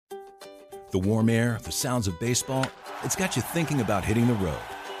The warm air, the sounds of baseball, it's got you thinking about hitting the road.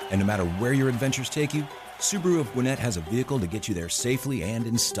 And no matter where your adventures take you, Subaru of Gwinnett has a vehicle to get you there safely and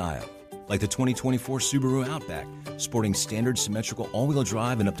in style. Like the 2024 Subaru Outback, sporting standard symmetrical all-wheel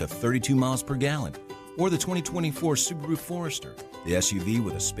drive and up to 32 miles per gallon. Or the 2024 Subaru Forester, the SUV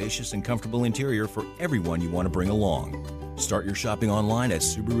with a spacious and comfortable interior for everyone you want to bring along. Start your shopping online at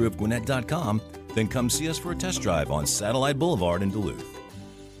SubaruofGwinnett.com, then come see us for a test drive on Satellite Boulevard in Duluth.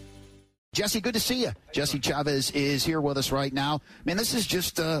 Jesse, good to see you. Jesse Chavez is here with us right now. Man, this is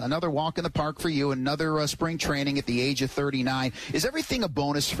just another walk in the park for you, another spring training at the age of 39. Is everything a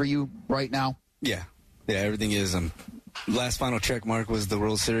bonus for you right now? Yeah, everything is. Last final check mark was the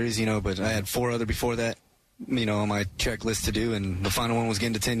World Series, but I had 4 other before that, on my checklist to do, and the final one was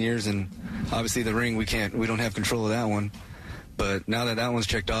getting to 10 years, and obviously the ring, we don't have control of that one. But now that one's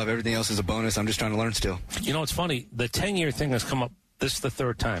checked off, everything else is a bonus. I'm just trying to learn still. It's funny. The 10-year thing has come up. This is the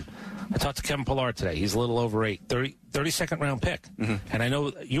 3rd time. I talked to Kevin Pillar today. He's a little over 32nd round pick. Mm-hmm. And I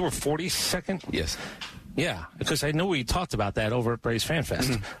know you were 42nd? Yes. Yeah, because I know we talked about that over at Braves Fan Fest.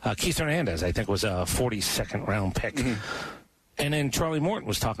 Mm-hmm. Keith Hernandez, I think, was a 42nd round pick. Mm-hmm. And then Charlie Morton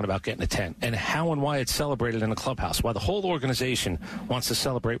was talking about getting a 10 and how and why it's celebrated in the clubhouse, why the whole organization wants to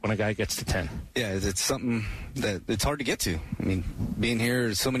celebrate when a guy gets to 10. Yeah, it's something that it's hard to get to. I mean, being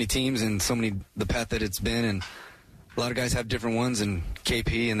here, so many teams and the path that it's been, and a lot of guys have different ones, and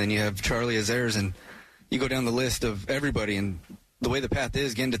KP, and then you have Charlie as theirs, and you go down the list of everybody, and the way the path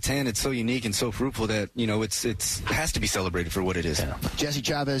is, getting to 10, it's so unique and so fruitful that, it has to be celebrated for what it is. Yeah. Jesse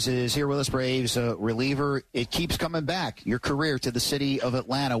Chavez is here with us, Braves reliever. It keeps coming back, your career to the city of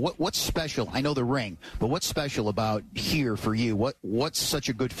Atlanta. What's special? I know the ring, but what's special about here for you? What's such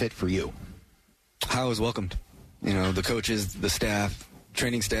a good fit for you? How I was welcomed. The coaches, the staff,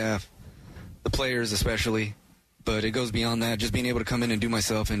 training staff, the players especially. But it goes beyond that, just being able to come in and do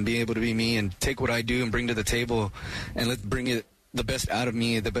myself and be able to be me and take what I do and bring to the table and let's bring it the best out of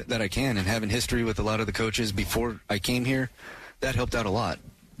me that I can. And having history with a lot of the coaches before I came here, that helped out a lot.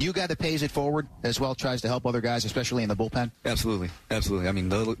 You got to pays it forward as well, tries to help other guys, especially in the bullpen? Absolutely. I mean,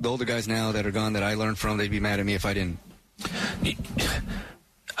 the older guys now that are gone that I learned from, they'd be mad at me if I didn't.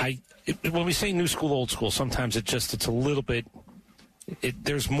 When we say new school, old school, sometimes it's a little bit...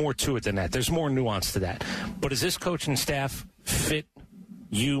 there's more to it than that. There's more nuance to that. But does this coaching staff fit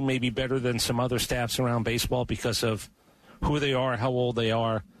you maybe better than some other staffs around baseball because of who they are, how old they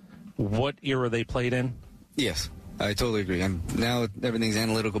are, what era they played in? Yes, I totally agree. Now everything's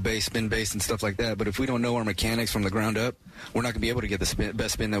analytical-based, spin-based, and stuff like that. But if we don't know our mechanics from the ground up, we're not going to be able to get the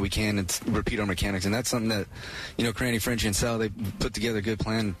best spin that we can and repeat our mechanics. And that's something that, Cranny, Frenchie, and Sal, they put together a good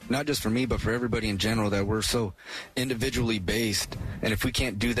plan, not just for me, but for everybody in general, that we're so individually based. And if we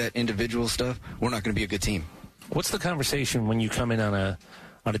can't do that individual stuff, we're not going to be a good team. What's the conversation when you come in on a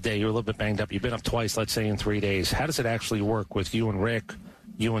day, you're a little bit banged up, you've been up twice, let's say, in 3 days. How does it actually work with you and Rick,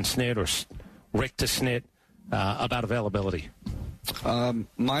 you and Snit, or Rick to Snit, about availability?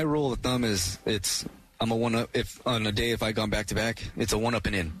 My rule of thumb is I'm a one-up. If on a day, if I gone back-to-back, it's a one-up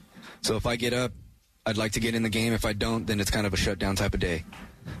and in. So if I get up, I'd like to get in the game. If I don't, then it's kind of a shutdown type of day.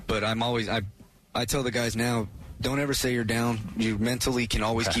 But I tell the guys now, don't ever say you're down. You mentally can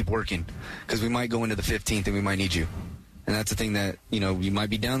always keep working because we might go into the 15th and we might need you. And that's the thing that, you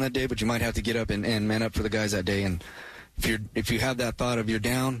might be down that day, but you might have to get up and man up for the guys that day. And if you have that thought of you're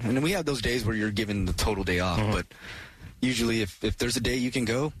down, and then we have those days where you're given the total day off, but usually if there's a day you can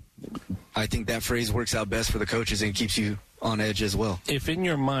go, I think that phrase works out best for the coaches and keeps you on edge as well. If in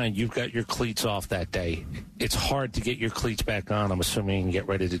your mind you've got your cleats off that day, it's hard to get your cleats back on, I'm assuming, and get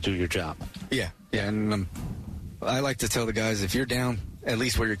ready to do your job. Yeah, and I like to tell the guys, if you're down, at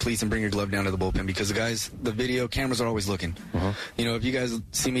least wear your cleats and bring your glove down to the bullpen because the video cameras are always looking. If you guys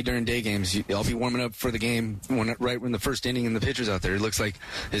see me during day games, I'll be warming up for the game right when the first inning and the pitcher's out there. It looks like,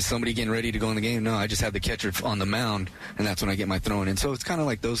 is somebody getting ready to go in the game? No, I just have the catcher on the mound, and that's when I get my throwing in. So it's kind of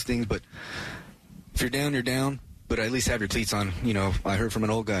like those things, but if you're down, you're down. But at least have your cleats on. I heard from an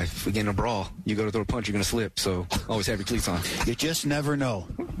old guy, if we get in a brawl, you go to throw a punch, you're going to slip. So always have your cleats on. You just never know.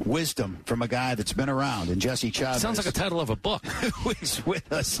 Wisdom from a guy that's been around. And Jesse Chavez. Sounds like a title of a book. Who is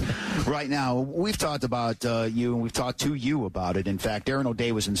with us right now. We've talked about you, and we've talked to you about it. In fact, Darren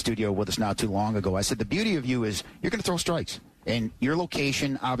O'Day was in studio with us not too long ago. I said, the beauty of you is you're going to throw strikes. And your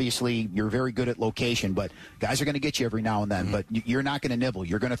location, obviously, you're very good at location, but guys are going to get you every now and then. But you're not going to nibble.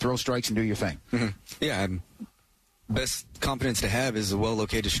 You're going to throw strikes and do your thing. Yeah, best confidence to have is a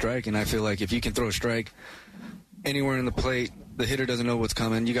well-located strike, and I feel like if you can throw a strike anywhere in the plate, the hitter doesn't know what's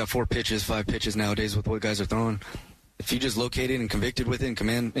coming. You got 4 pitches, 5 pitches nowadays with what guys are throwing. If you just locate it and convicted with it and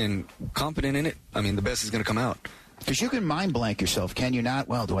command and confident in it, the best is going to come out. Because you can mind blank yourself, can you not?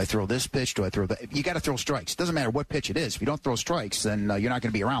 Well, do I throw this pitch? Do I throw that? You got to throw strikes. It doesn't matter what pitch it is. If you don't throw strikes, then you're not going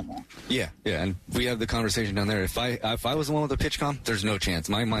to be around long. Yeah, and we have the conversation down there. If I was the one with the pitch com, there's no chance.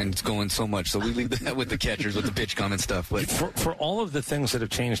 My mind's going so much, so we leave that with the catchers with the pitch com and stuff. But for all of the things that have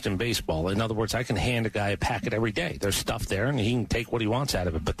changed in baseball, in other words, I can hand a guy a packet every day. There's stuff there, and he can take what he wants out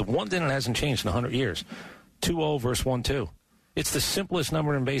of it. But the one thing that hasn't changed in 100 years, 2-0 versus 1-2. It's the simplest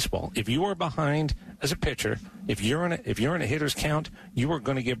number in baseball. If you are behind as a pitcher, if you're in a hitter's count, you are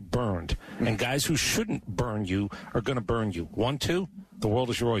going to get burned. And guys who shouldn't burn you are going to burn you. 1-2, the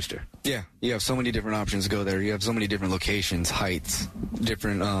world is your oyster. Yeah, you have so many different options to go there. You have so many different locations, heights,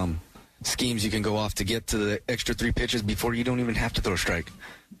 different schemes you can go off to get to the extra 3 pitches before you don't even have to throw a strike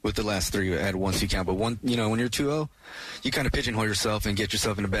with the last 3 at once you count. But when you're 2-0, you kind of pigeonhole yourself and get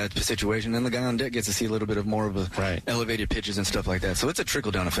yourself in a bad situation. And the guy on deck gets to see a little bit of more of elevated pitches and stuff like that. So it's a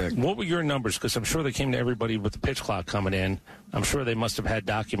trickle-down effect. What were your numbers? Because I'm sure they came to everybody with the pitch clock coming in. I'm sure they must have had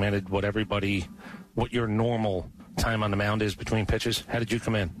documented what your normal time on the mound is between pitches. How did you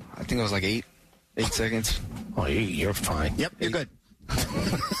come in? I think it was like 8 seconds. Oh, you're fine. Yep, you're good.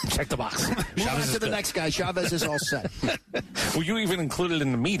 Check the box. Move on to the next guy. Chavez is all set. Were you even included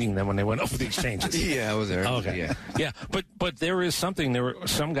in the meeting then when they went over the exchanges? Yeah, I was there. Okay. Yeah. But there is something.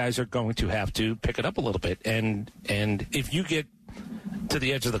 Some guys are going to have to pick it up a little bit, and if you get to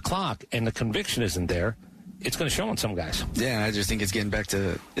the edge of the clock and the conviction isn't there, it's going to show on some guys. Yeah, I just think it's going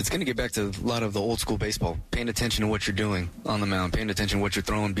to get back to a lot of the old school baseball. Paying attention to what you're doing on the mound, paying attention to what you're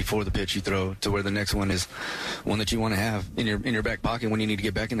throwing before the pitch you throw to where the next one is one that you want to have in your back pocket when you need to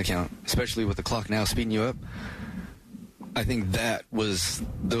get back in the count, especially with the clock now speeding you up. I think that was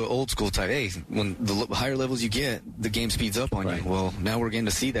the old school type. Hey, when the higher levels you get, the game speeds up on you. Well, now we're getting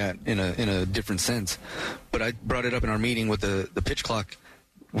to see that in a different sense. But I brought it up in our meeting with the pitch clock.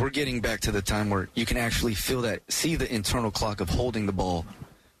 We're getting back to the time where you can actually see the internal clock of holding the ball,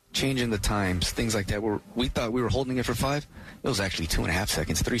 changing the times, things like that. Where we thought we were holding it for 5, it was actually 2.5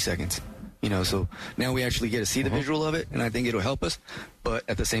 seconds, 3 seconds. So now we actually get to see the visual of it, and I think it'll help us. But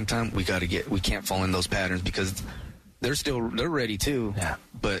at the same time, we can't fall in those patterns because they're ready too. Yeah.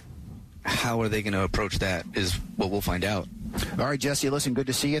 But how are they going to approach that is what we'll find out. All right, Jesse, listen, good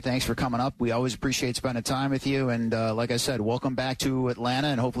to see you. Thanks for coming up. We always appreciate spending time with you. And like I said, welcome back to Atlanta,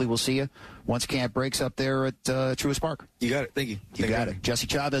 and hopefully we'll see you once camp breaks up there at Truist Park. You got it. Thank you. You got it. Jesse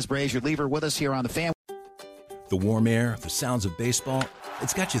Chavez, Braves, your lever with us here on The Fan. The warm air, the sounds of baseball,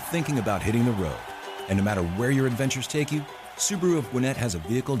 it's got you thinking about hitting the road. And no matter where your adventures take you, Subaru of Gwinnett has a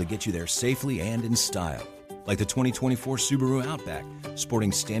vehicle to get you there safely and in style. Like the 2024 Subaru Outback,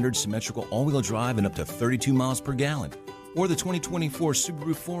 sporting standard symmetrical all-wheel drive and up to 32 miles per gallon. Or the 2024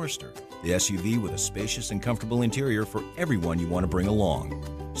 Subaru Forester, the SUV with a spacious and comfortable interior for everyone you want to bring along.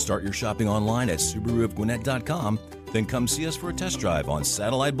 Start your shopping online at SubaruofGwinnett.com, then come see us for a test drive on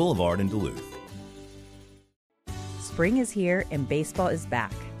Satellite Boulevard in Duluth. Spring is here and baseball is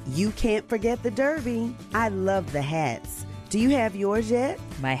back. You can't forget the Derby. I love the hats. Do you have yours yet?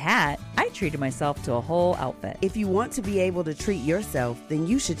 My hat? I treated myself to a whole outfit. If you want to be able to treat yourself, then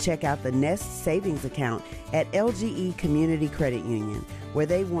you should check out the Nest Savings Account at LGE Community Credit Union, where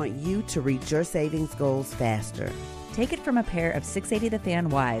they want you to reach your savings goals faster. Take it from a pair of 680 The Fan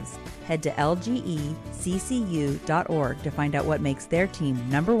wives. Head to lgeccu.org to find out what makes their team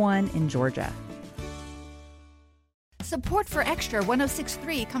 #1 in Georgia. Support for Extra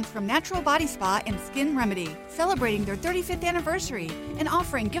 106.3 comes from Natural Body Spa and Skin Remedy, celebrating their 35th anniversary and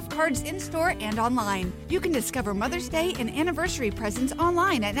offering gift cards in-store and online. You can discover Mother's Day and anniversary presents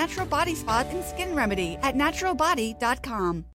online at Natural Body Spa and Skin Remedy at naturalbody.com.